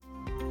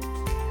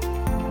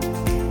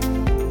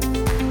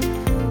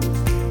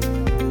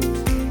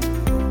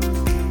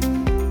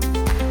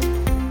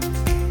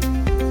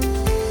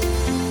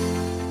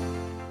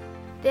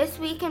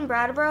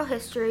Brattleboro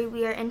History,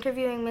 we are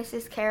interviewing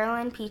Mrs.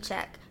 Carolyn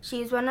Pieciak.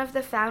 She is one of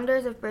the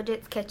founders of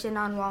Brigid's Kitchen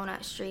on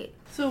Walnut Street.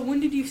 So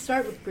when did you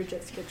start with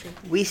Brigid's Kitchen?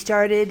 We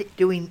started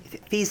doing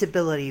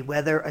feasibility,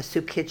 whether a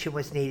soup kitchen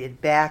was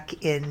needed,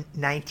 back in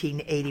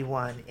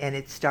 1981, and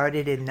it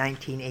started in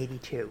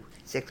 1982,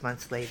 6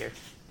 months later.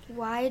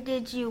 Why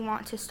did you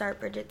want to start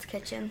Brigid's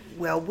Kitchen?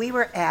 Well, we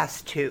were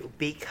asked to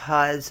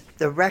because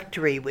the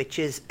rectory, which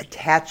is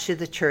attached to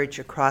the church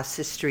across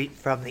the street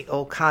from the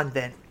old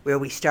convent where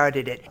we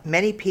started it,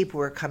 many people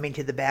were coming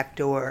to the back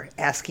door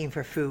asking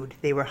for food.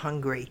 They were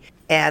hungry.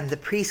 And the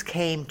priest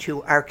came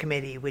to our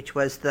committee, which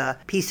was the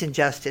Peace and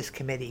Justice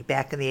Committee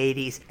back in the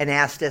 80s, and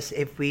asked us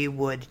if we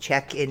would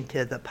check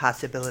into the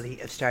possibility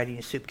of starting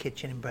a soup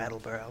kitchen in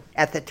Brattleboro.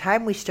 At the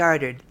time we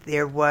started,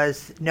 there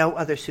was no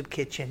other soup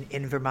kitchen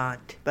in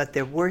Vermont, but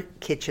there were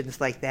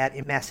kitchens like that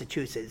in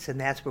Massachusetts, and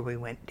that's where we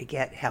went to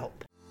get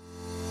help.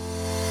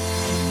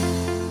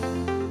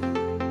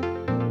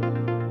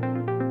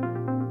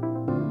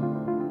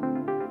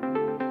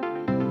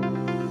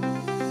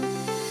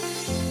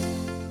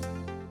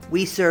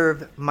 We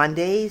serve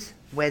Mondays,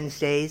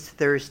 Wednesdays,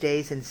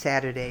 Thursdays, and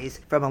Saturdays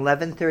from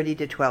 11:30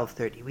 to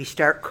 12:30. We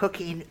start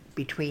cooking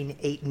between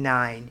 8 and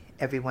 9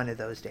 every one of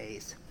those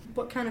days.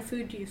 What kind of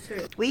food do you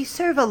serve? We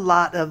serve a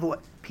lot of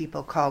what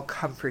people call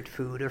comfort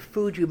food, or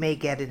food you may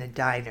get in a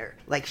diner,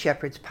 like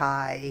shepherd's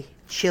pie,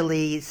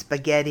 chili,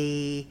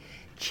 spaghetti,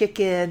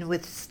 chicken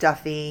with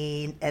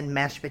stuffing, and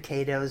mashed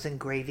potatoes and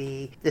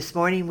gravy. This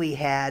morning we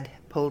had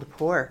pulled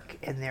pork,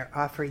 and they're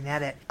offering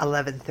that at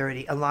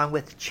 11:30, along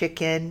with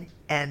chicken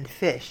and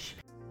fish.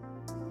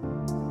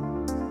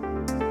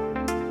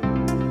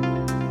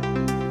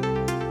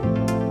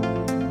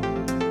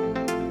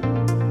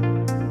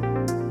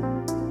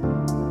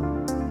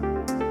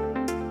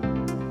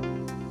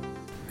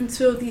 And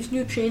so these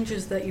new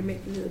changes that you're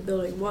making to the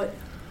building, what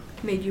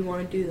made you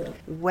want to do that?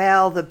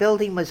 Well, the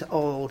building was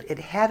old. It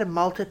had a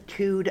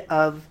multitude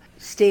of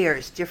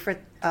stairs, different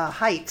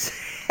heights,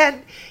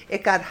 and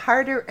it got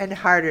harder and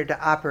harder to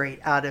operate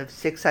out of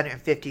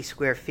 650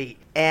 square feet.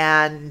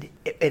 And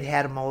it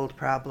had a mold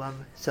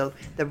problem. So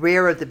the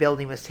rear of the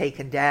building was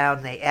taken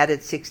down. They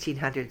added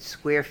 1,600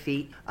 square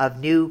feet of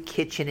new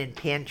kitchen and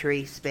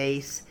pantry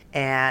space.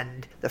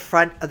 And the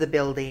front of the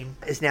building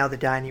is now the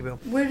dining room.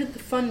 Where did the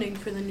funding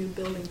for the new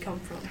building come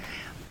from?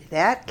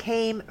 That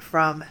came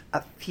from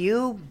a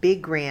few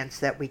big grants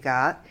that we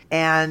got,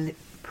 and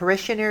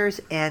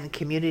parishioners and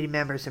community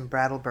members in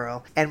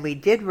Brattleboro, and we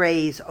did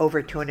raise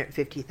over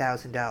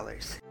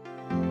 $250,000.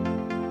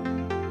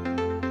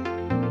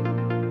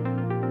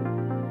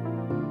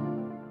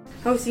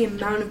 How has the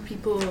amount of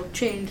people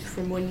changed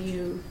from when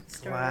you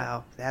started?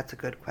 Wow, that's a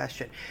good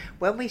question.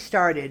 When we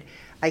started,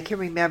 I can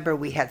remember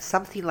we had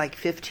something like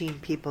 15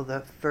 people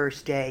the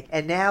first day,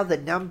 and now the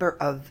number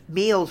of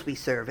meals we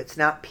serve, it's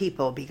not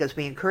people, because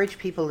we encourage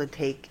people to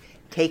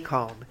take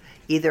home,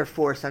 either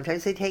for,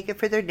 sometimes they take it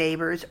for their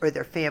neighbors or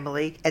their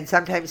family, and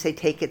sometimes they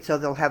take it so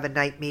they'll have a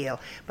night meal.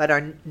 But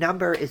our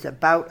number is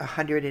about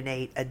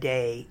 108 a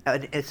day,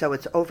 and so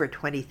it's over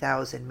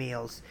 20,000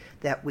 meals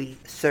that we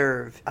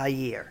serve a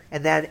year.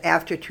 And then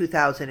after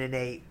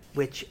 2008,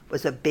 which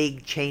was a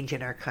big change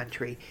in our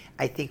country,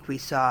 I think we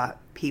saw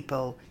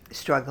people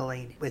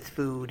struggling with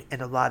food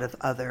and a lot of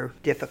other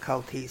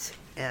difficulties,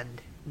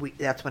 and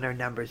that's when our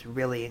numbers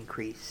really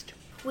increased.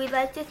 We'd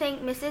like to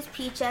thank Mrs.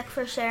 Pieciak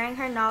for sharing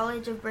her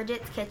knowledge of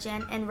Brigid's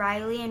Kitchen, and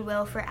Riley and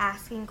Will for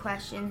asking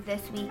questions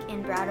this week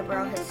in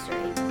Brattleboro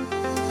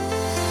History.